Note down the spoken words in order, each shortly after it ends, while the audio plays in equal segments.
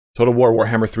Total War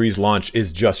Warhammer 3's launch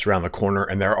is just around the corner,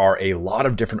 and there are a lot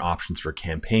of different options for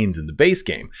campaigns in the base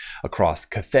game across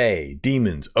Cathay,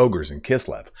 Demons, Ogres, and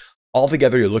Kislev.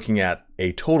 Altogether, you're looking at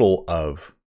a total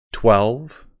of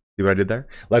 12. See what I did there?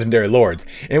 Legendary Lords.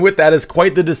 And with that is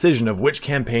quite the decision of which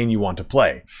campaign you want to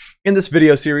play. In this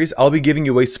video series, I'll be giving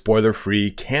you a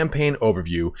spoiler-free campaign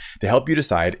overview to help you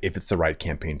decide if it's the right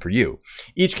campaign for you.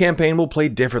 Each campaign will play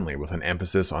differently with an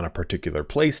emphasis on a particular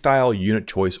playstyle, unit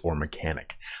choice, or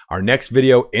mechanic. Our next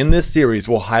video in this series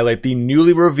will highlight the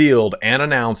newly revealed and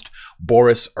announced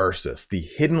Boris Ursus, the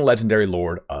hidden legendary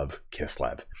lord of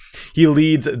Kislev. He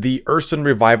leads the Ursun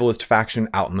Revivalist faction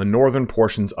out in the northern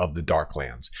portions of the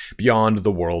Darklands, beyond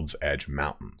the World's Edge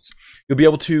Mountains. You'll be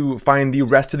able to find the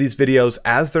rest of these videos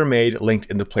as they're made linked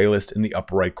in the playlist in the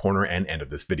upper right corner and end of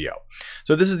this video.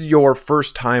 So if this is your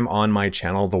first time on my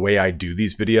channel, the way I do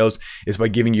these videos is by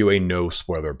giving you a no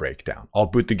spoiler breakdown. I'll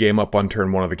boot the game up on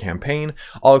turn 1 of the campaign,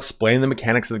 I'll explain the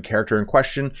mechanics of the character in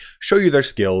question, show you their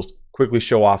skills, quickly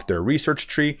show off their research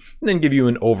tree, and then give you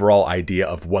an overall idea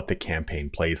of what the campaign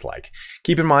plays like.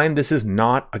 Keep in mind, this is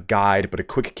not a guide, but a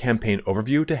quick campaign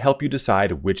overview to help you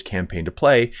decide which campaign to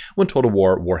play when Total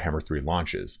War Warhammer 3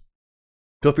 launches.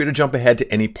 Feel free to jump ahead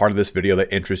to any part of this video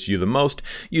that interests you the most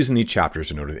using the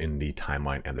chapters noted in the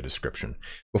timeline and the description.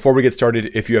 Before we get started,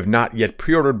 if you have not yet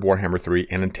pre-ordered Warhammer 3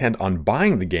 and intend on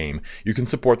buying the game, you can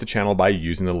support the channel by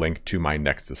using the link to my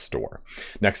Nexus Store.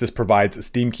 Nexus provides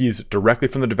Steam keys directly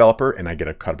from the developer, and I get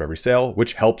a cut of every sale,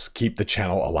 which helps keep the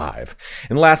channel alive.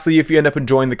 And lastly, if you end up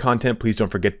enjoying the content, please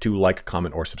don't forget to like,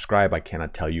 comment, or subscribe. I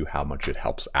cannot tell you how much it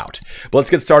helps out. But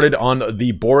let's get started on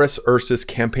the Boris Ursus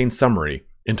campaign summary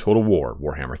in Total War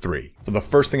Warhammer 3. So the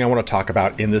first thing I want to talk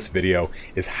about in this video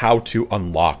is how to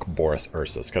unlock Boris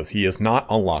Ursus, because he is not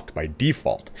unlocked by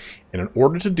default. And in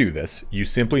order to do this, you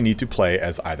simply need to play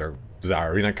as either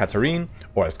Tsarina Katerin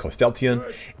or as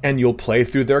Kosteltian, and you'll play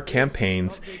through their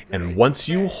campaigns, and once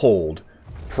you hold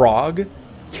Prague,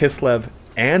 Kislev,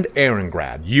 and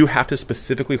Ehrengrad, you have to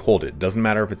specifically hold it. Doesn't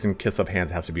matter if it's in Kislev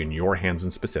hands, it has to be in your hands in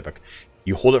specific.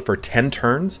 You hold it for 10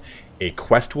 turns, a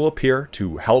quest will appear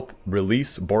to help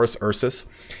release Boris Ursus,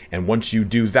 and once you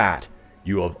do that,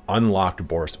 you have unlocked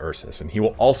Boris Ursus, and he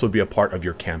will also be a part of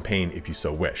your campaign if you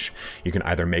so wish. You can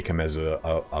either make him as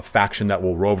a faction that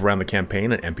will rove around the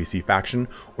campaign, an NPC faction,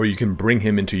 or you can bring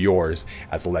him into yours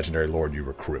as a legendary lord you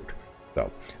recruit.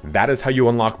 So that is how you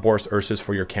unlock Boris Ursus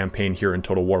for your campaign here in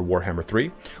Total War Warhammer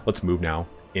 3. Let's move now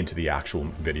into the actual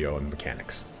video and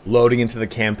mechanics. Loading into the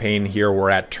campaign here, we're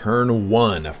at turn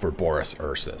 1 for Boris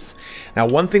Ursus. Now,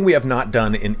 one thing we have not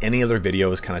done in any other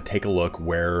video is kind of take a look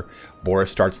where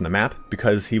Boris starts in the map.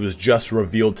 Because he was just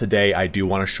revealed today, I do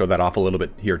want to show that off a little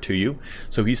bit here to you.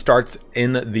 So he starts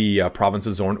in the province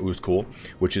of Zorn Uzkul,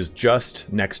 which is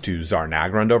just next to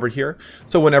Zarnagrand over here.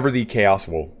 So whenever the Chaos,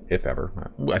 well, if ever,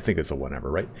 I think it's a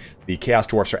whenever, right? The Chaos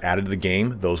Dwarfs are added to the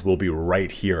game, those will be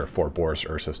right here for Boris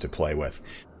Ursus to play with.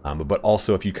 But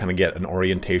also, if you kind of get an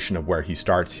orientation of where he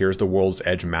starts, here's the World's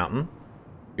Edge Mountain,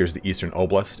 here's the Eastern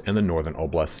Oblast and the Northern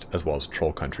Oblast, as well as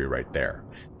Troll Country right there.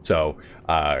 So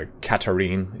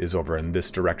Katerin is over in this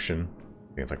direction,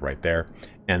 I think it's like right there,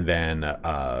 and then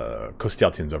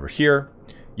Kosteltian's over here.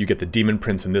 You get the Demon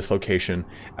Prince in this location,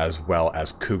 as well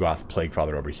as Kugoth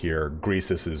Plaguefather over here.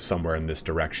 Greasus is somewhere in this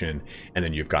direction, and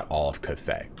then you've got all of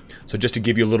Cathay. So just to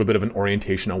give you a little bit of an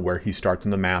orientation on where he starts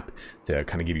in the map, to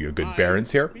kind of give you a good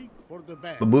bearings here.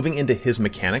 But moving into his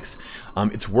mechanics,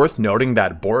 it's worth noting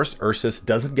that Boris Ursus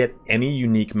doesn't get any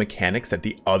unique mechanics that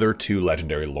the other 2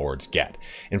 legendary lords get.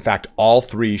 In fact, all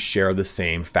 3 share the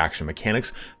same faction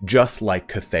mechanics, just like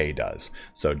Cathay does.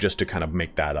 So just to kind of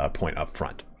make that point up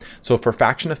front. So for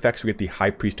faction effects, we get the High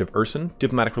Priest of Ursun,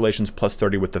 diplomatic relations plus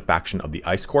 30 with the faction of the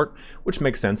Ice Court, which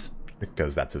makes sense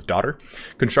because that's his daughter.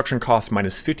 Construction costs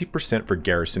minus 50% for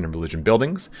garrison and religion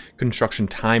buildings. Construction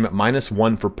time minus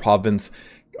 1 for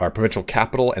provincial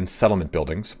capital and settlement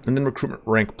buildings, and then recruitment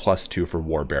rank plus 2 for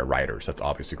Warbear Riders. That's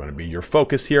obviously going to be your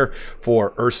focus here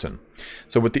for Ursun.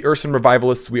 So with the Ursun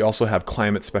Revivalists, we also have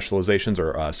climate specializations,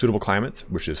 or suitable climates,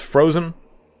 which is Frozen,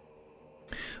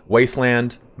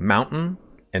 Wasteland, Mountain,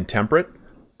 and Temperate.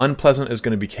 Unpleasant is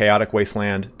going to be Chaotic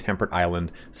Wasteland, Temperate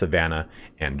Island, Savannah,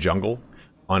 and Jungle.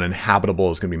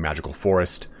 Uninhabitable is going to be Magical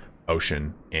Forest,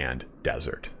 Ocean, and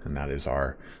Desert. And that is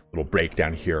our little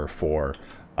breakdown here for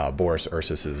Boris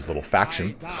Ursus's little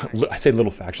faction. I say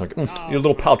little faction, like your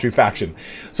little paltry faction.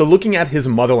 So looking at his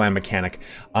motherland mechanic,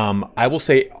 I will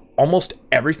say almost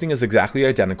everything is exactly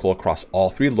identical across all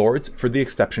 3 lords, for the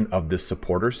exception of this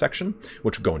supporter section,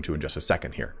 which we'll go into in just a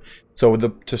second here. So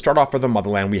to start off for the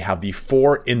motherland, we have the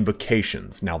 4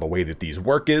 invocations. Now the way that these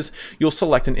work is, you'll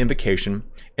select an invocation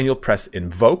and you'll press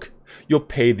invoke. you'll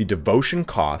pay the devotion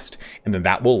cost, and then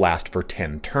that will last for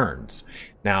 10 turns.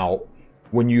 Now,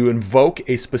 when you invoke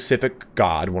a specific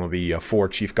god, one of the 4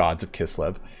 chief gods of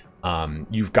Kislev,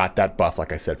 you've got that buff,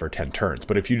 like I said, for 10 turns.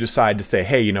 But if you decide to say,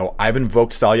 hey, you know, I've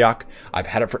invoked Salyak, I've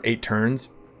had it for 8 turns,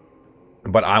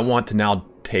 but I want to now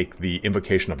take the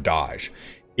invocation of Dodge.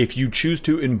 If you choose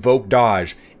to invoke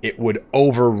Dodge, it would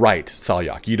overwrite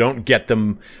Salyak. You don't get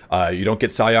them, you don't get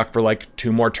Salyak for like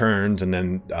 2 more turns and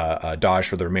then Dodge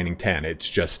for the remaining 10. It's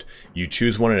just, you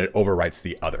choose one and it overwrites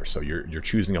the other. So you're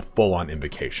choosing a full-on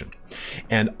invocation.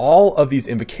 And all of these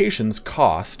invocations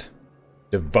cost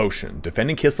devotion.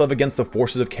 Defending Kislev against the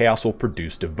forces of chaos will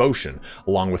produce devotion,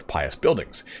 along with pious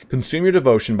buildings. Consume your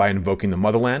devotion by invoking the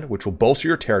motherland, which will bolster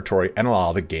your territory and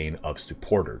allow the gain of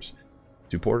supporters.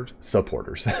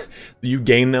 Supporters. You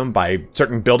gain them by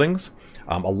certain buildings.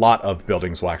 A lot of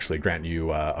buildings will actually grant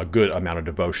you a good amount of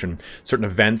devotion. Certain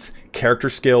events, character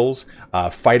skills,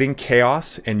 fighting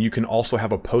chaos, and you can also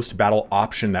have a post-battle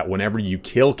option that whenever you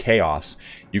kill chaos,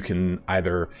 you can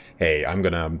either, hey, I'm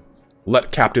going to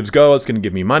let captives go, it's going to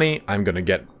give me money, I'm going to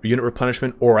get unit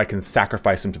replenishment, or I can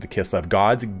sacrifice them to the Kislev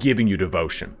gods, giving you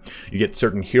devotion. You get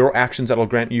certain hero actions that will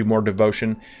grant you more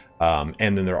devotion.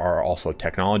 And then there are also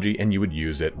technology, and you would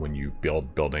use it when you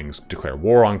build buildings, declare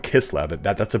war on Kislev.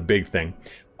 That's a big thing.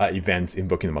 Events,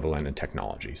 invoking the motherland, and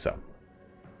technology. So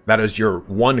that is your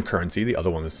one currency. The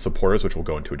other one is supporters, which we'll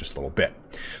go into in just a little bit.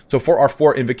 So for our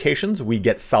 4 invocations, we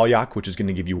get Salyak, which is going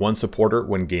to give you 1 supporter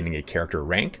when gaining a character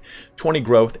rank, 20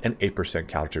 growth, and 8%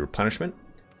 calorie replenishment.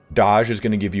 Dodge is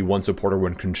going to give you 1 supporter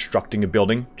when constructing a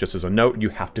building. Just as a note, you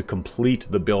have to complete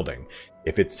the building.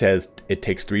 If it says it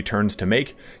takes 3 turns to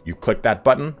make, you click that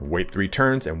button, wait 3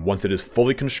 turns, and once it is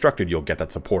fully constructed, you'll get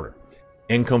that supporter.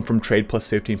 Income from trade plus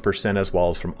 15%, as well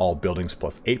as from all buildings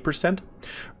plus 8%.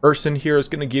 Ursun here is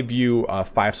going to give you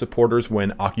 5 supporters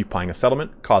when occupying a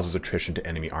settlement, causes attrition to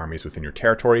enemy armies within your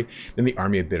territory. Then the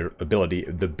army ability,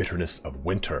 the Bitterness of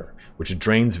Winter, which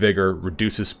drains vigor,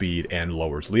 reduces speed, and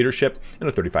lowers leadership in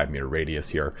a 35-meter radius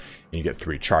here, and you get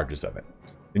 3 charges of it.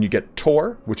 Then you get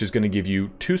Tor, which is going to give you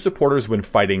 2 supporters when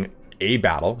fighting a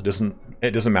battle.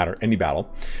 It doesn't matter, any battle.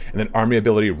 And then army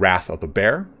ability, Wrath of the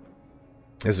Bear.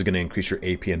 This is going to increase your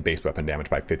AP and base weapon damage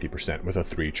by 50% with a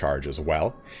 3 charge as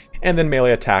well. And then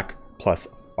melee attack plus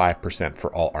 5%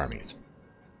 for all armies.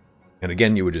 And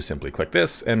again, you would just simply click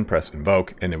this and press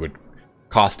invoke, and it would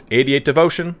cost 88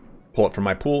 devotion, pull it from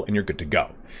my pool, and you're good to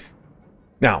go.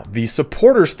 Now, the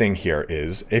supporters thing here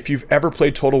is, if you've ever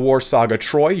played Total War Saga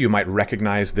Troy, you might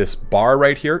recognize this bar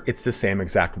right here. It's the same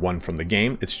exact one from the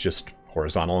game. It's just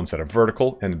horizontal instead of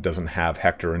vertical, and it doesn't have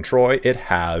Hector and Troy. It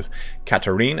has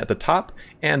Katarine at the top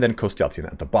and then Kosteltian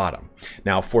at the bottom.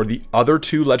 Now, for the other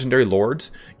 2 legendary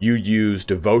lords, you use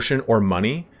devotion or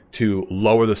money to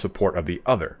lower the support of the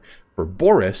other. For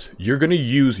Boris, you're going to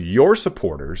use your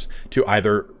supporters to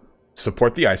either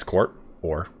support the Ice Court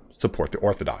or support the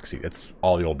Orthodoxy. That's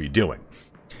all you'll be doing.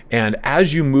 And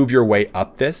as you move your way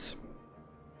up this,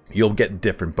 you'll get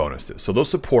different bonuses. So those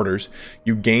supporters,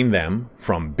 you gain them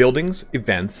from buildings,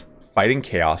 events, fighting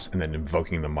chaos, and then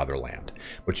invoking the motherland.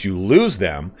 But you lose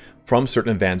them from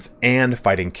certain events and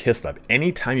fighting Kislev.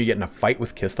 Anytime you get in a fight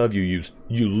with Kislev,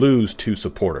 you lose 2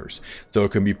 supporters. So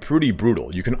it can be pretty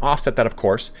brutal. You can offset that, of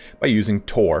course, by using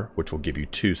Tor, which will give you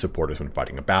 2 supporters when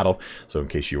fighting a battle. So in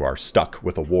case you are stuck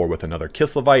with a war with another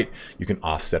Kislevite, you can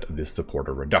offset this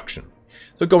supporter reduction.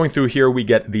 So going through here, we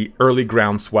get the early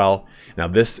groundswell. Now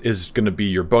this is going to be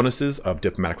your bonuses of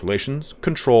diplomatic relations,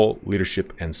 control,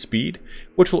 leadership, and speed,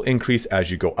 which will increase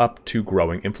as you go up to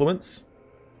growing influence,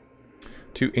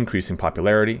 to increasing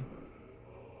popularity,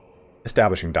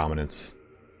 establishing dominance,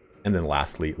 and then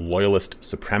lastly, loyalist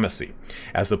supremacy.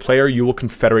 As the player, you will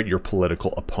confederate your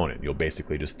political opponent. You'll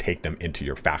basically just take them into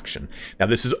your faction. Now,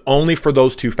 this is only for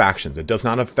those 2 factions. It does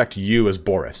not affect you as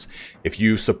Boris. If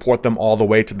you support them all the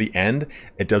way to the end,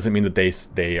 it doesn't mean that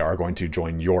they are going to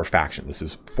join your faction. This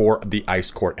is for the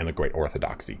Ice Court and the Great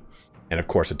Orthodoxy. And of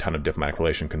course, a ton of diplomatic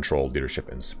relation, control,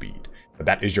 leadership, and speed. But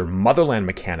that is your motherland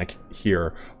mechanic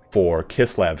here for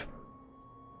Kislev.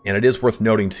 And it is worth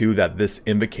noting too that this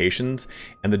invocations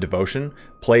and the devotion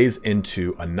plays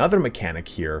into another mechanic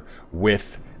here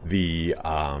with the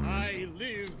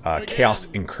chaos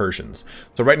incursions.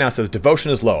 So right now it says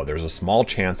devotion is low. There's a small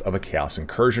chance of a chaos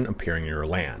incursion appearing in your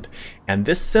land. And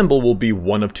this symbol will be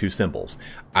one of 2 symbols.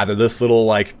 Either this little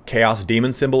like chaos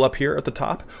demon symbol up here at the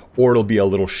top, or it'll be a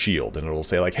little shield and it'll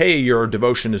say like, hey, your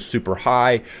devotion is super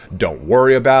high. Don't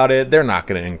worry about it. They're not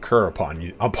going to incur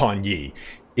upon ye.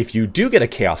 If you do get a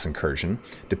Chaos Incursion,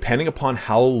 depending upon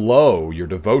how low your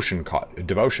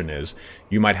devotion is,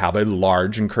 you might have a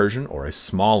large incursion or a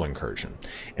small incursion.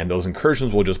 And those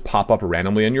incursions will just pop up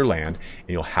randomly in your land, and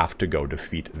you'll have to go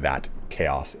defeat that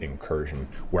Chaos Incursion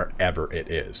wherever it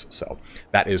is. So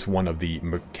that is one of the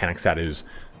mechanics that is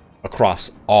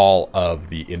across all of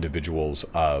the individuals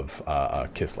of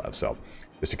Kislev. So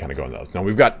just to kind of go into those. Now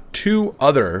we've got two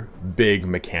other big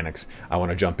mechanics I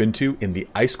want to jump into in the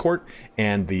Ice Court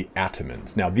and the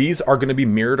Atamans. Now these are going to be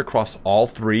mirrored across all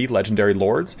three legendary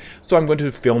lords. So I'm going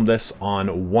to film this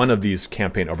on one of these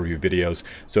campaign overview videos.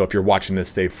 So if you're watching this,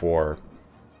 say for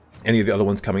any of the other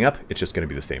ones coming up, it's just going to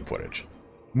be the same footage.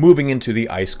 Moving into the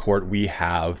Ice Court, we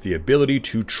have the ability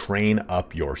to train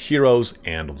up your heroes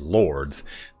and lords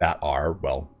that are,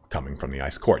 well, coming from the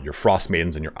Ice Court, your Frost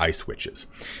Maidens and your Ice Witches.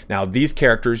 Now these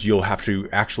characters, you'll have to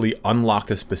actually unlock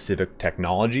the specific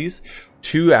technologies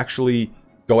to actually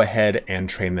go ahead and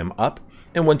train them up.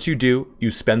 And once you do,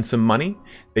 you spend some money,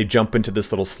 they jump into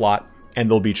this little slot, and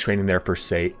they'll be training there for,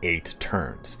 say, 8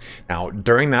 turns. Now,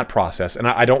 during that process, and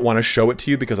I don't want to show it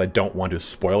to you because I don't want to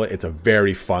spoil it. It's a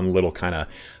very fun little kind of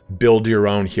build your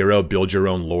own hero, build your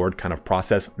own lord kind of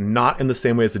process. Not in the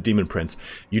same way as the Demon Prince.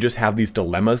 You just have these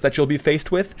dilemmas that you'll be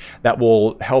faced with that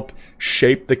will help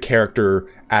shape the character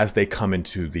as they come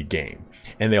into the game.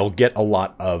 And they'll get a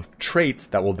lot of traits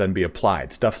that will then be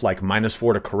applied. Stuff like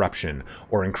 -4 to corruption,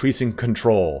 or increasing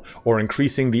control, or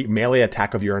increasing the melee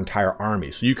attack of your entire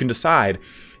army. So you can decide,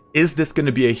 is this going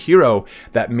to be a hero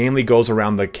that mainly goes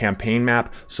around the campaign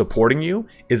map supporting you?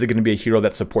 Is it going to be a hero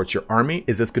that supports your army?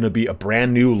 Is this going to be a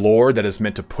brand new lore that is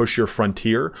meant to push your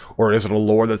frontier? Or is it a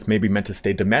lore that's maybe meant to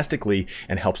stay domestically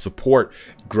and help support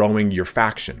growing your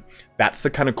faction? That's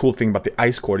the kind of cool thing about the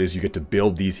Ice Court, is you get to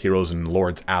build these heroes and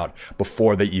lords out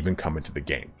before they even come into the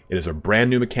game. It is a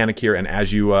brand new mechanic here, and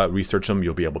as you research them,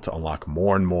 you'll be able to unlock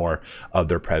more and more of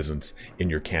their presence in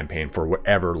your campaign for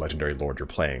whatever legendary lord you're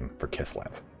playing for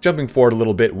Kislev. Jumping forward a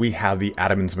little bit, we have the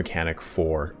Atamans mechanic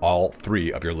for all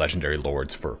 3 of your legendary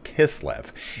lords for Kislev.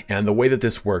 And the way that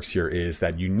this works here is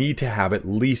that you need to have at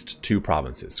least 2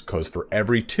 provinces, because for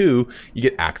every 2, you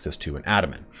get access to an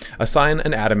Ataman. Assign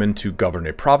an Ataman to govern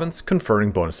a province, conferring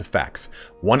bonus effects.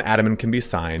 1 Ataman can be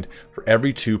assigned for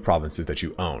every 2 provinces that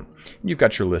you own. You've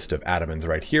got your list of Atamans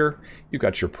right here. You've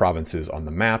got your provinces on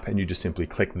the map, and you just simply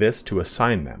click this to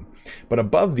assign them. But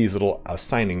above these little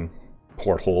assigning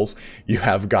portholes, you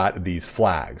have got these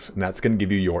flags, and that's going to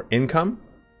give you your income,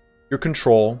 your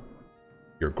control,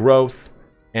 your growth,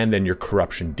 and then your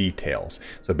corruption details.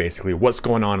 So basically what's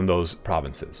going on in those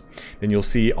provinces. Then you'll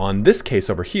see on this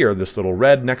case over here, this little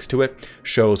red next to it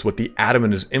shows what the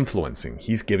Ataman is influencing.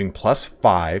 He's giving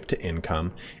 +5 to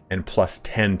income and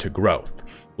 +10 to growth.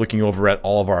 Looking over at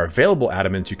all of our available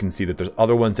Atamans, you can see that there's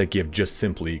other ones that give just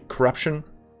simply corruption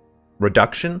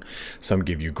reduction. Some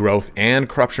give you growth and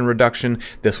corruption reduction.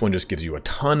 This one just gives you a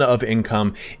ton of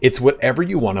income. It's whatever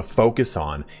you want to focus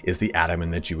on is the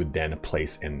Ataman that you would then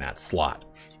place in that slot.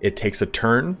 It takes a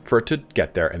turn for it to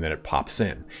get there, and then it pops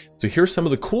in. So here's some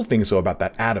of the cool things though about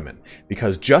that Ataman,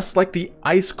 because just like the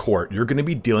Ice Court, you're going to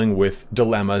be dealing with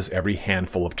dilemmas every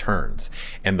handful of turns.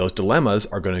 And those dilemmas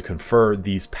are going to confer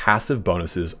these passive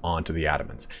bonuses onto the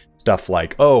Atamans. Stuff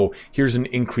like, oh, here's an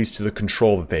increase to the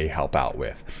control that they help out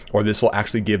with. Or this will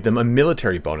actually give them a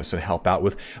military bonus and help out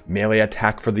with melee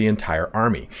attack for the entire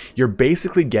army. You're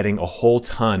basically getting a whole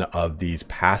ton of these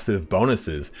passive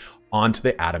bonuses onto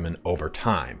the Ataman over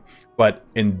time. But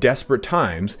in desperate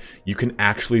times, you can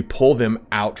actually pull them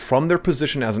out from their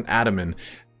position as an Ataman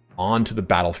onto the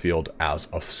battlefield as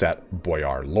a set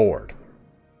Boyar Lord.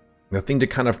 The thing to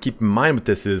kind of keep in mind with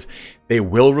this is they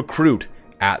will recruit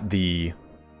at the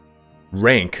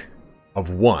rank of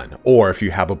 1, or if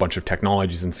you have a bunch of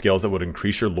technologies and skills that would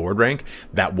increase your lord rank,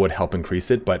 that would help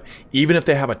increase it. But even if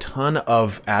they have a ton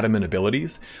of Ataman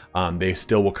abilities, they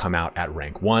still will come out at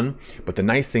rank 1. But the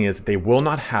nice thing is that they will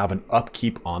not have an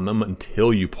upkeep on them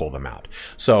until you pull them out.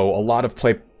 So a lot of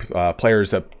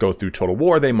players that go through Total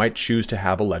War, they might choose to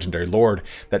have a legendary lord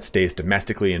that stays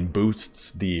domestically and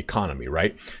boosts the economy,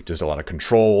 right? Just a lot of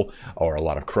control or a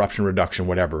lot of corruption reduction,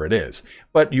 whatever it is.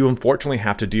 But you unfortunately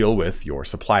have to deal with your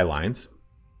supply lines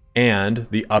and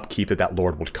the upkeep that that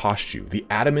lord would cost you. The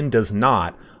Ataman does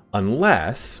not,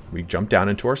 unless we jump down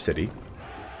into our city,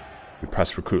 we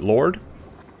press recruit lord,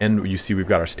 and you see we've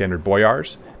got our standard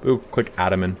boyars. We'll click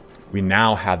Ataman. We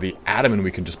now have the Ataman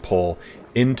we can just pull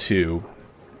into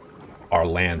our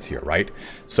lands here, right?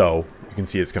 So you can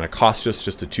see it's going to cost us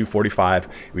just a 245.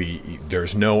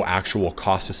 There's no actual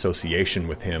cost association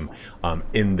with him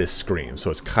in this screen,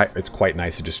 so it's quite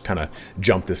nice to just kind of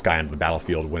jump this guy onto the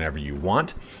battlefield whenever you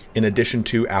want. In addition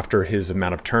to, after his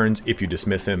amount of turns, if you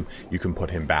dismiss him, you can put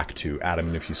him back to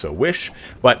adamant if you so wish.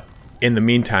 But in the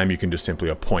meantime, you can just simply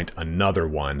appoint another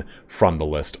one from the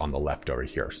list on the left over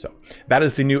here. So that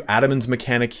is the new Adamant's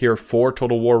mechanic here for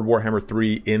Total War Warhammer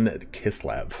 3 in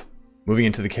Kislev. Moving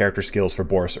into the character skills for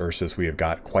Boris Ursus, we have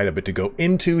got quite a bit to go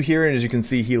into here, and as you can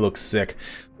see, he looks sick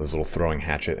with his little throwing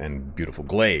hatchet and beautiful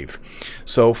glaive.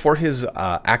 So for his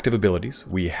active abilities,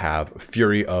 we have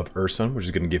Fury of Ursun, which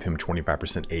is going to give him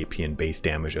 25% AP and base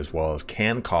damage, as well as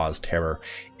can cause terror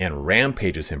and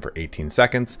rampages him for 18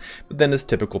 seconds. But then his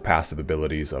typical passive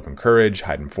abilities of Encourage,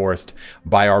 Hide in Forest,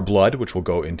 Buy Our Blood, which we'll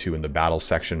go into in the battle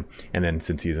section, and then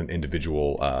since he's an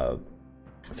individual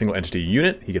single entity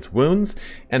unit, he gets wounds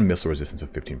and missile resistance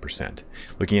of 15%.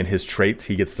 Looking at his traits,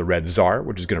 he gets the Red Tsar,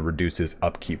 which is going to reduce his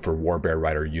upkeep for Warbear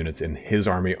Rider units in his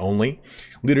army only.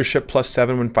 Leadership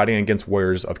 +7 when fighting against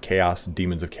Warriors of Chaos,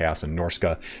 Demons of Chaos, and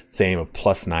Norska. Same of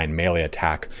 +9 melee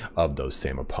attack of those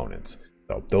same opponents.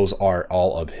 So those are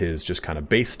all of his just kind of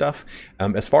base stuff.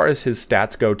 As far as his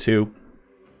stats go too,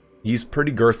 he's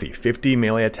pretty girthy. 50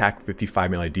 melee attack, 55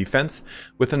 melee defense,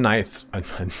 with a nice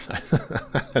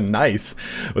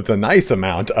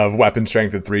amount of weapon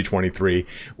strength at 323,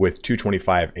 with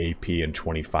 225 AP and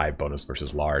 25 bonus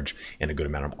versus large, and a good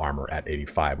amount of armor at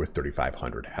 85 with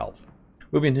 3,500 health.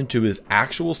 Moving into his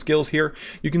actual skills here,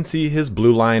 you can see his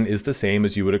blue line is the same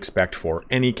as you would expect for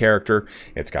any character.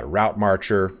 It's got Route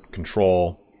Marcher,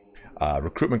 Control,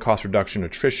 recruitment cost reduction,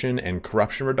 attrition, and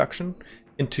corruption reduction.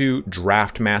 Into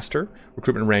Draft Master,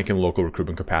 recruitment rank and local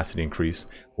recruitment capacity increase,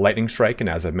 Lightning Strike, and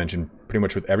as I've mentioned pretty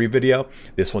much with every video,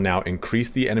 this will now increase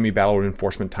the enemy battle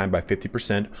reinforcement time by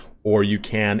 50%, or you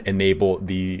can enable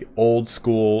the old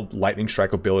school Lightning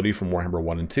Strike ability from Warhammer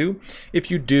 1 and 2.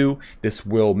 If you do, this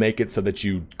will make it so that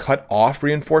you cut off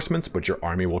reinforcements, but your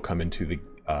army will come into the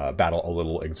battle a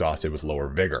little exhausted with lower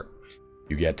vigor.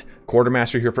 You get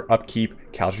Quartermaster here for upkeep,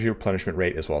 casualty replenishment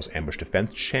rate, as well as ambush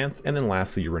defense chance, and then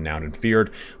lastly, you're Renowned and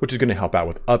Feared, which is going to help out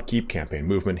with upkeep, campaign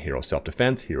movement, hero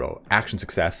self-defense, hero action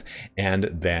success, and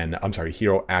then,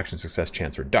 hero action success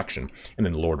chance reduction, and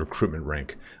then Lord recruitment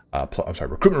rank,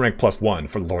 recruitment rank +1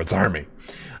 for the Lord's army.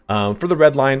 For the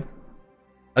red line,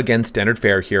 again, standard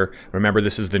fare here. Remember,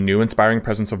 this is the new Inspiring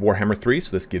Presence of Warhammer 3,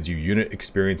 so this gives you unit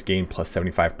experience gain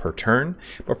 +75 per turn.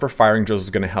 But for firing drills, is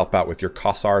going to help out with your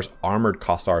Kossars, Armored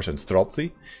Kossars, and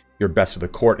Streltsy. Your Best of the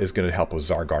Court is going to help with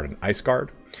Zargard and Ice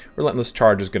Guard. Relentless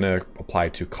Charge is going to apply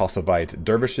to Kossovite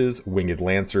Dervishes, Winged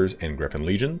Lancers, and Griffin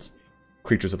Legions.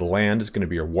 Creatures of the Land is going to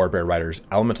be your Warbear Riders,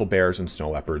 Elemental Bears, and Snow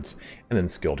Leopards. And then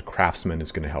Skilled Craftsman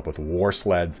is going to help with War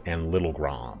Sleds and Little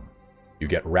Grom. You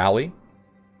get Rally.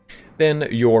 Then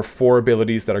your 4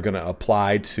 abilities that are going to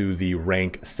apply to the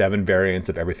rank 7 variants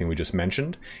of everything we just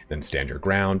mentioned. Then Stand Your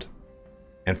Ground.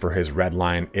 And for his red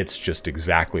line, it's just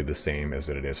exactly the same as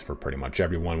it is for pretty much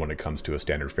everyone when it comes to a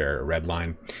standard fare red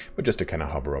line. But just to kind of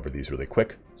hover over these really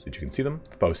quick so that you can see them.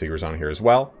 Foe Seekers on here as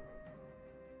well.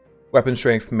 Weapon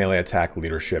strength, melee attack,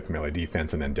 leadership, melee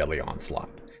defense, and then deadly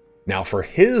onslaught. Now for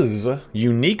his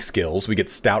unique skills, we get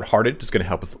Stout-Hearted, it's going to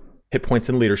help with hit points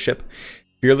and leadership.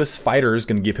 Fearless Fighter is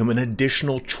going to give him an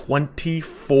additional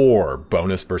 24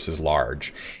 bonus versus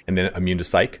large. And then Immune to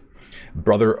Psych.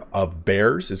 Brother of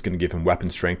Bears is going to give him weapon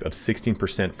strength of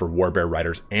 16% for Warbear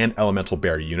Riders and Elemental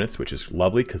Bear units, which is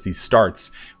lovely because he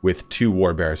starts with 2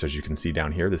 Warbears, as you can see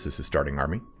down here. This is his starting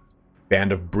army.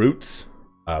 Band of Brutes,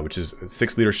 which is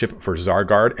 6 leadership for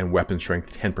Zargard and weapon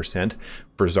strength 10%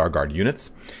 for Zargard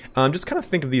units. Just kind of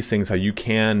think of these things, how you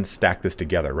can stack this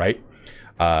together, right?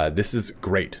 This is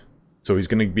great. So he's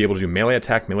going to be able to do melee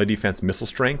attack, melee defense, missile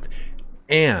strength,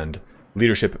 and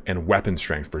leadership and weapon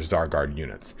strength for Zargard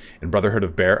units. And Brotherhood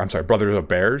of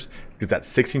Bears gets that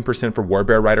 16% for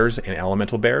Warbear Riders and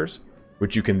Elemental Bears,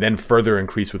 which you can then further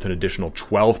increase with an additional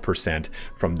 12%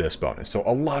 from this bonus. So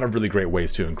a lot of really great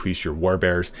ways to increase your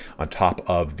Warbears on top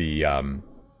of the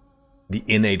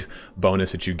innate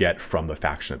bonus that you get from the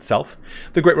faction itself.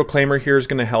 The Great Reclaimer here is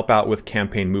going to help out with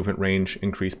campaign movement range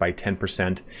increased by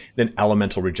 10%. Then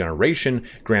Elemental Regeneration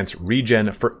grants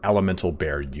regen for Elemental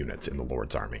Bear units in the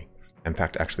Lord's army. In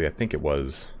fact, actually, I think it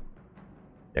was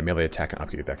melee attack and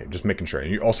upkeep. Okay, just making sure.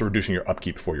 And you're also reducing your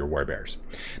upkeep for your Warbears.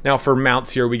 Now for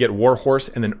mounts here, we get Warhorse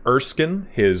and then Erskine,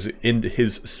 his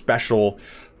special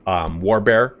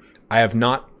Warbear. I have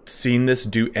not seen this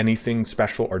do anything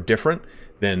special or different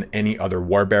than any other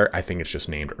Warbear. I think it's just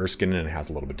named Erskine and it has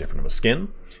a little bit different of a skin.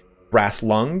 Brass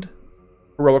Lunged.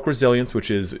 Heroic Resilience,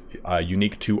 which is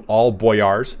unique to all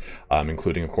boyars,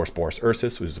 including, of course, Boris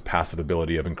Ursus, which is a passive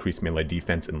ability of increased melee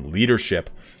defense and leadership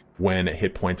when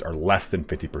hit points are less than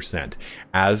 50%.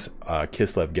 As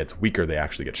Kislev gets weaker, they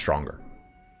actually get stronger.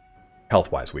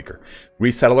 Health-wise weaker.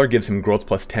 Resettler gives him growth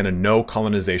plus 10 and no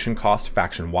colonization cost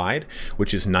faction-wide,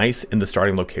 which is nice in the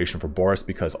starting location for Boris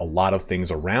because a lot of things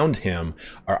around him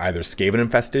are either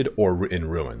Skaven-infested or in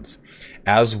ruins.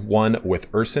 As one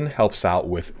with Ursun helps out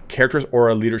with character's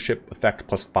aura leadership effect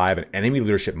plus 5 and enemy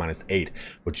leadership minus 8,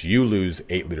 which you lose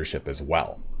 8 leadership as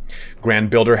well. Grand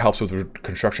Builder helps with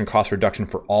construction cost reduction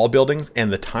for all buildings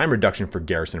and the time reduction for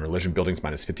garrison and religion buildings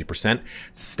minus 50%,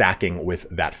 stacking with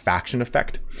that faction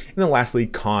effect. And then lastly,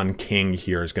 Khan King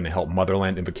here is going to help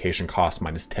Motherland invocation cost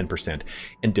minus 10%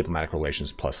 and diplomatic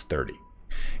relations plus 30.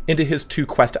 Into his 2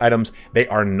 quest items, they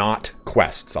are not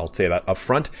quests. I'll say that up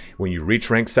front. When you reach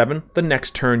rank 7, the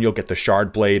next turn you'll get the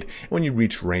Shard Blade. When you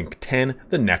reach rank 10,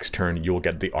 the next turn you'll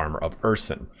get the Armor of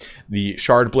Ursun. The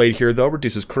Shard Blade here, though,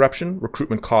 reduces corruption,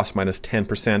 recruitment cost minus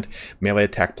 10%, melee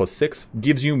attack plus 6,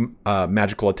 gives you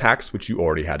magical attacks, which you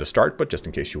already had to start, but just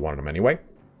in case you wanted them anyway.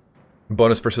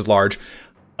 Bonus versus large,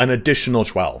 an additional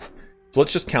 12. So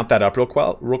let's just count that up real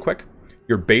quick.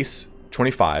 Your base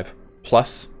 25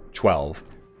 plus 12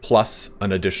 plus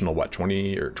an additional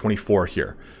 20 or 24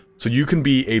 here. So you can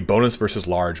be a bonus versus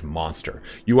large monster.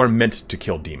 You are meant to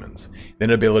kill demons. Then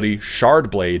ability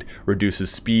Shard Blade reduces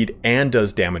speed and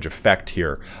does damage effect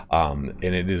here. And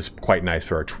it is quite nice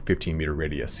for our 15-meter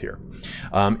radius here.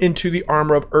 Into the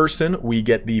Armor of Ursun, we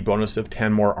get the bonus of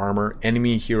 10 more armor,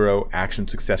 enemy hero action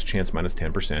success chance minus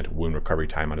 10%, wound recovery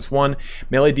time minus 1,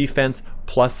 melee defense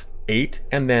plus 8,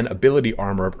 and then ability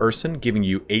Armor of Ursun, giving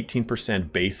you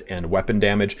 18% base and weapon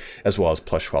damage, as well as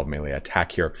plus 12 melee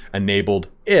attack here, enabled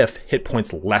if hit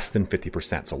points less than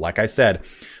 50%. So like I said,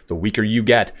 the weaker you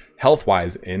get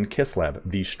health-wise in Kislev,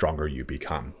 the stronger you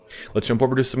become. Let's jump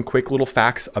over to some quick little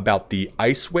facts about the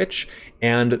Ice Witch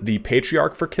and the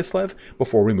Patriarch for Kislev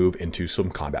before we move into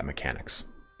some combat mechanics.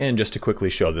 And just to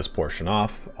quickly show this portion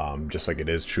off, just like it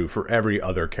is true for every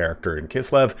other character in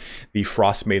Kislev, the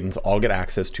Frost Maidens all get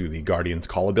access to the Guardian's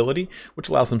Call ability, which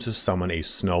allows them to summon a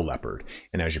Snow Leopard.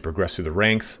 And as you progress through the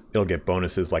ranks, it'll get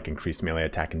bonuses like increased melee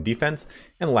attack and defense.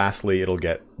 And lastly, it'll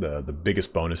get the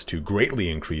biggest bonus to greatly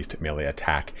increased melee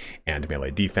attack and melee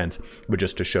defense. But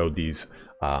just to show these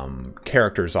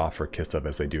characters off for Kislev,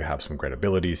 as they do have some great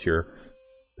abilities here,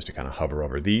 just to kind of hover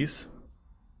over these.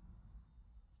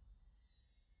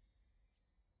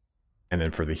 And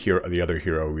then for the other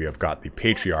hero, we have got the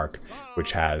Patriarch,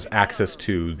 which has access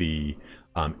to the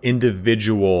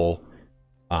individual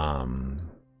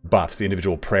buffs, the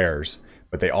individual prayers,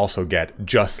 but they also get,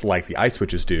 just like the Ice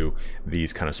Witches do,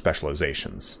 these kind of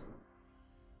specializations.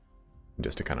 And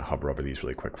just to kind of hover over these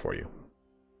really quick for you.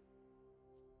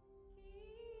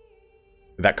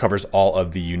 That covers all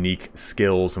of the unique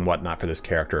skills and whatnot for this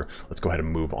character. Let's go ahead and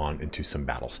move on into some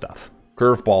battle stuff.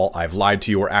 Curveball, I've lied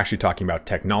to you. We're actually talking about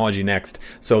technology next.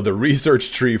 So the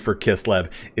research tree for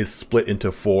Kislev is split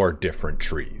into 4 different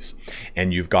trees.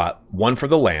 And you've got one for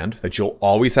the land that you'll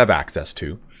always have access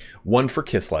to, one for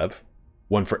Kislev,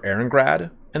 one for Erengrad,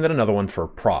 and then another one for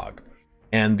Prague.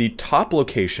 And the top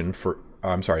location for,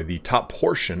 the top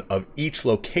portion of each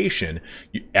location,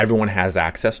 everyone has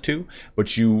access to,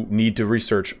 but you need to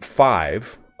research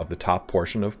 5 of the top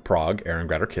portion of Prague,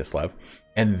 Erengrad, or Kislev.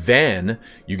 And then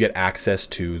you get access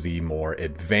to the more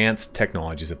advanced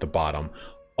technologies at the bottom,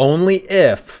 only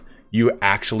if you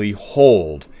actually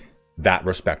hold that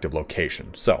respective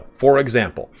location. So, for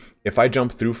example, if I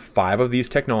jump through 5 of these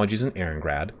technologies in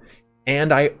Erengrad,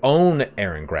 and I own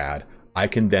Erengrad, I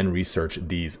can then research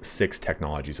these 6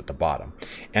 technologies at the bottom.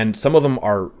 And some of them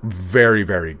are very,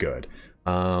 very good.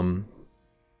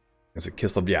 Is it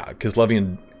Kislev? Yeah,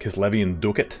 Kislevian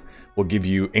Ducat will give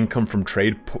you income from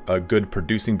trade good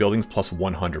producing buildings plus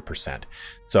 100%.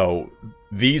 So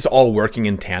these all working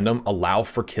in tandem allow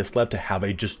for Kislev to have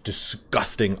a just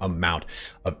disgusting amount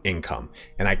of income.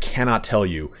 And I cannot tell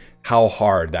you how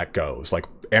hard that goes. Like,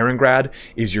 Erengrad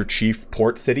is your chief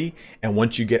port city, and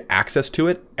once you get access to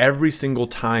it, every single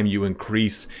time you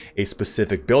increase a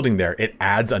specific building there, it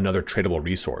adds another tradable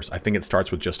resource. I think it starts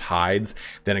with just hides,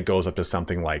 then it goes up to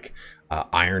something like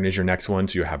iron is your next one,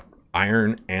 so you have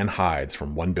iron and hides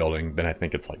from one building. Then I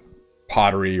think it's like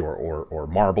pottery or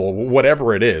marble,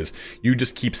 whatever it is. You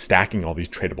just keep stacking all these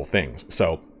tradable things.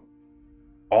 So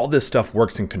All this stuff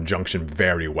works in conjunction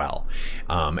very well.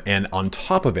 And on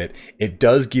top of it, it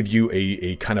does give you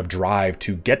a kind of drive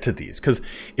to get to these. Because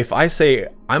if I say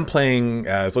I'm playing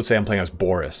as, let's say I'm playing as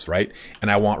Boris, right? And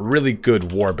I want really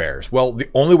good war bears. Well, the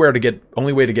only way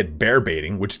to get bear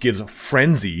baiting, which gives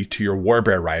frenzy to your war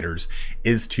bear riders,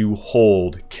 is to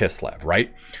hold Kislev,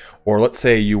 right? Or let's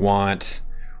say you want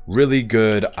really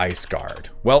good ice guard.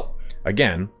 Well,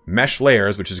 again, mesh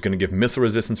layers, which is going to give missile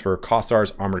resistance for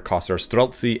Kossars, armored Kossars,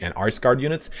 Streltsy, and Ice Guard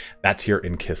units. That's here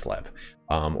in Kislev.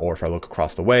 Or if I look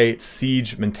across the way,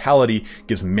 Siege Mentality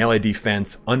gives melee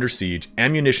defense, under siege,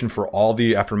 ammunition for all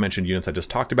the aforementioned units I just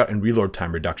talked about, and reload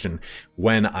time reduction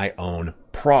when I own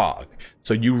Prague.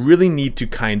 So you really need to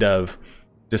kind of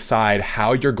decide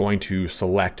how you're going to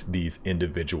select these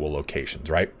individual locations,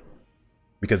 right?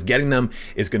 Because getting them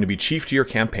is going to be chief to your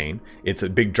campaign. It's a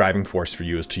big driving force for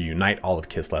you is to unite all of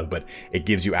Kislev, but it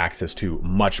gives you access to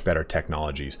much better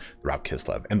technologies throughout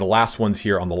Kislev. And the last ones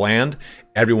here on the land,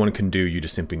 everyone can do. You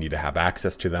just simply need to have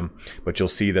access to them. But you'll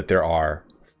see that there are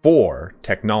 4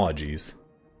 technologies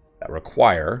that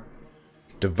require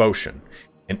devotion.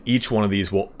 And each one of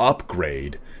these will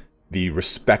upgrade the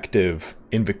respective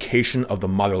invocation of the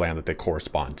motherland that they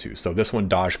correspond to. So this one,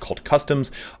 Dodge Cult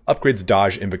Customs, upgrades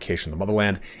Dodge Invocation of the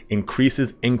Motherland,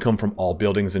 increases income from all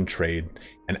buildings and trade,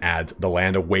 and adds the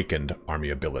Land Awakened army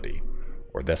ability.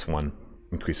 Or this one,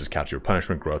 increases capture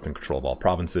punishment, growth, and control of all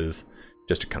provinces.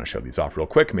 Just to kind of show these off real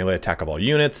quick, melee attack of all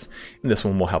units, and this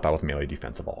one will help out with melee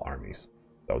defense of all armies.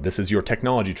 So this is your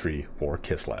technology tree for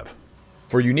Kislev.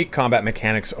 For unique combat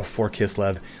mechanics for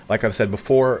Kislev, like I've said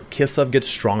before, Kislev gets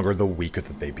stronger the weaker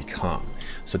that they become.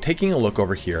 So taking a look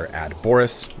over here at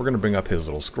Boris, we're going to bring up his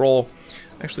little scroll.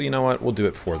 Actually, you know what? We'll do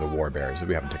it for the war bears.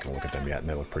 We haven't taken a look at them yet, and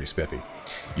they look pretty spiffy.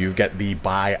 You get the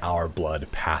Buy Our Blood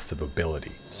passive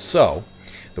ability. So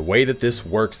the way that this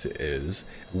works is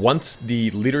once the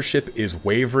leadership is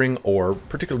wavering or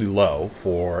particularly low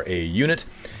for a unit,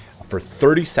 for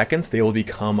 30 seconds, they will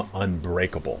become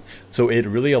unbreakable. So it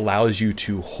really allows you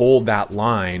to hold that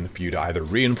line for you to either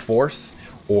reinforce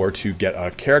or to get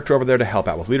a character over there to help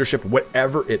out with leadership,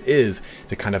 whatever it is,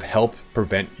 to kind of help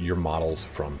prevent your models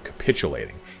from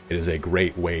capitulating. It is a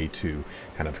great way to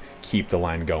kind of keep the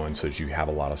line going so that you have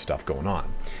a lot of stuff going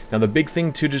on. Now, the big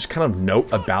thing to just kind of note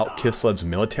about Kislev's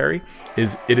military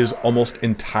is it is almost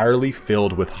entirely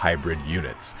filled with hybrid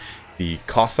units. The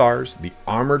Kossars, the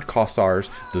armored Kossars,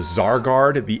 the Tsar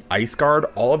Guard, the Ice Guard,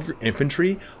 all of your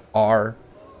infantry are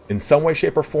in some way,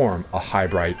 shape, or form a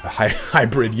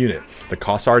hybrid unit. The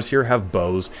Kossars here have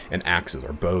bows and axes,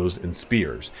 or bows and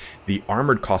spears. The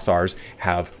armored Kossars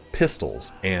have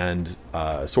pistols and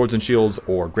swords and shields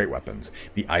or great weapons.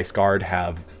 The Ice Guard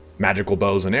have magical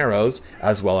bows and arrows,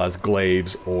 as well as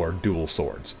glaives or dual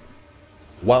swords.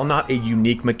 While not a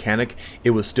unique mechanic,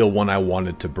 it was still one I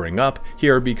wanted to bring up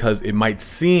here because it might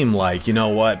seem like, you know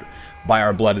what, Buy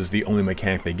Our Blood is the only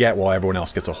mechanic they get while everyone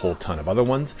else gets a whole ton of other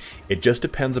ones. It just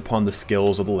depends upon the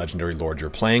skills of the legendary lord you're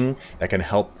playing that can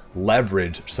help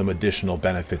leverage some additional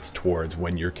benefits towards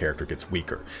when your character gets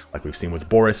weaker. Like we've seen with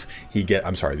Boris,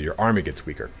 your army gets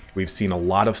weaker. We've seen a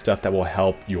lot of stuff that will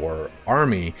help your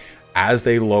army. As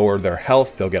they lower their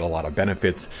health, they'll get a lot of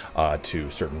benefits to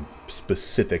certain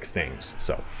specific things.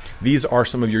 So these are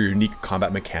some of your unique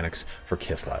combat mechanics for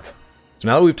Kislev. So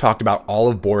now that we've talked about all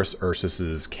of Boris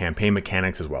Ursus's campaign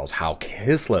mechanics as well as how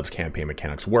Kislev's campaign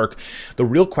mechanics work, the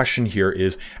real question here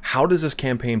is, how does this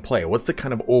campaign play? What's the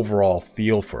kind of overall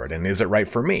feel for it? And is it right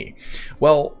for me?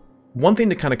 Well, one thing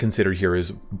to kind of consider here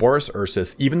is Boris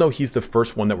Ursus, even though he's the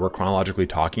first one that we're chronologically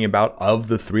talking about of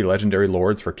the 3 legendary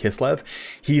lords for Kislev,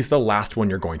 he's the last one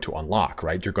you're going to unlock,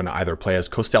 right? You're going to either play as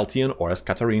Kosteltian or as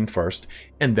Katarine first,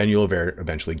 and then you'll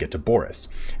eventually get to Boris.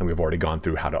 And we've already gone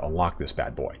through how to unlock this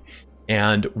bad boy.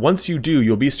 And once you do,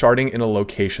 you'll be starting in a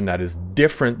location that is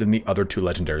different than the other 2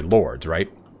 legendary lords,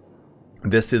 right?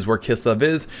 This is where Kislev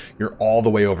is. You're all the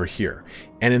way over here.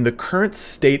 And in the current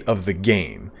state of the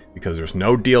game, because there's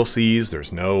no DLCs,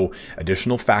 there's no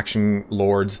additional faction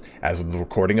lords as of the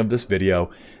recording of this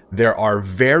video, there are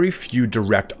very few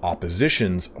direct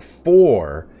oppositions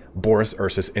for Boris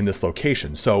Ursus in this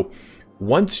location. So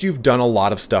once you've done a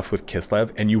lot of stuff with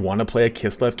Kislev and you want to play a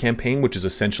Kislev campaign, which is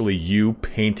essentially you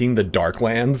painting the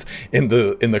Darklands in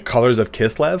the colors of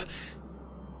Kislev,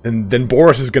 and then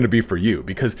Boris is going to be for you,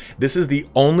 because this is the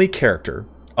only character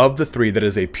of the 3 that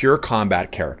is a pure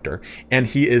combat character, and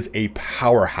he is a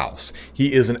powerhouse.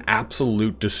 He is an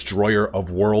absolute destroyer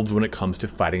of worlds when it comes to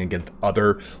fighting against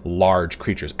other large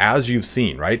creatures. As you've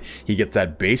seen, right? He gets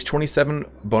that base 27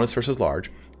 bonus versus large,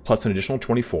 plus an additional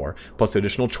 24, plus an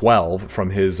additional 12 from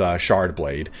his shard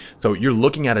blade. So you're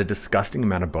looking at a disgusting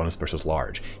amount of bonus versus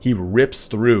large. He rips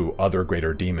through other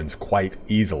greater demons quite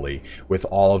easily with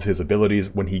all of his abilities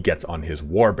when he gets on his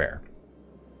warbear.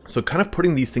 So kind of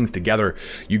putting these things together,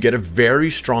 you get a very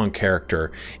strong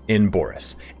character in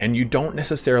Boris, and you don't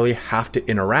necessarily have to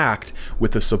interact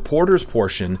with the supporters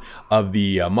portion of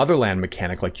the Motherland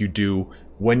mechanic like you do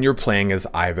when you're playing as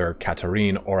either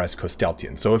Katarine or as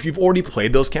Kosteltian. So if you've already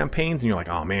played those campaigns and you're like,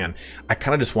 oh man, I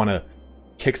kind of just want to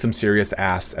kick some serious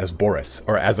ass as Boris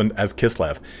or as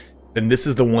Kislev, then this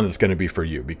is the one that's going to be for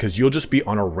you, because you'll just be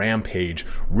on a rampage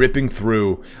ripping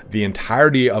through the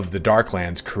entirety of the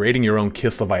Darklands, creating your own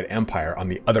Kislevite empire on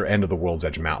the other end of the World's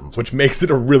Edge Mountains, which makes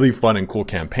it a really fun and cool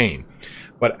campaign.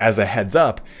 But as a heads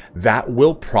up, that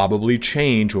will probably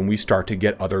change when we start to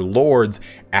get other lords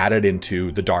added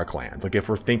into the Darklands. Like if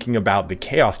we're thinking about the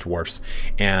Chaos Dwarfs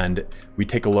and we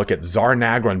take a look at Tsar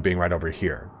Nagron being right over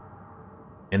here,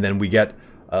 and then we get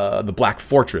the Black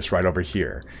Fortress right over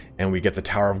here, and we get the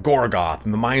Tower of Gorgoth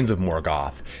and the Mines of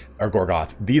Morgoth, or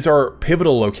Gorgoth. These are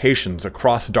pivotal locations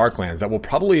across Darklands that will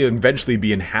probably eventually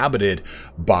be inhabited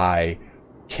by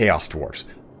Chaos Dwarfs.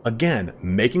 Again,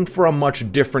 making for a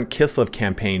much different Kislev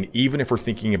campaign, even if we're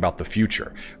thinking about the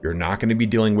future. You're not going to be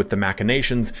dealing with the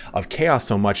machinations of chaos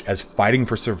so much as fighting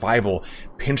for survival,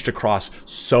 pinched across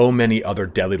so many other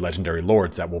deadly legendary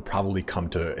lords that will probably come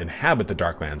to inhabit the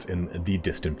Darklands in the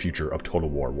distant future of Total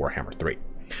War Warhammer 3.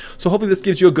 So hopefully this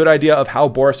gives you a good idea of how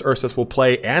Boris Ursus will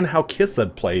play and how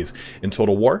Kislev plays in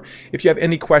Total War. If you have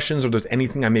any questions or there's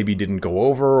anything I maybe didn't go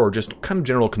over or just kind of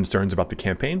general concerns about the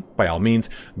campaign, by all means,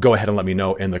 go ahead and let me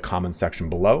know in the comments section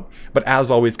below. But as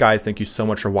always, guys, thank you so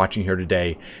much for watching here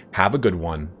today. Have a good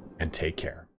one and take care.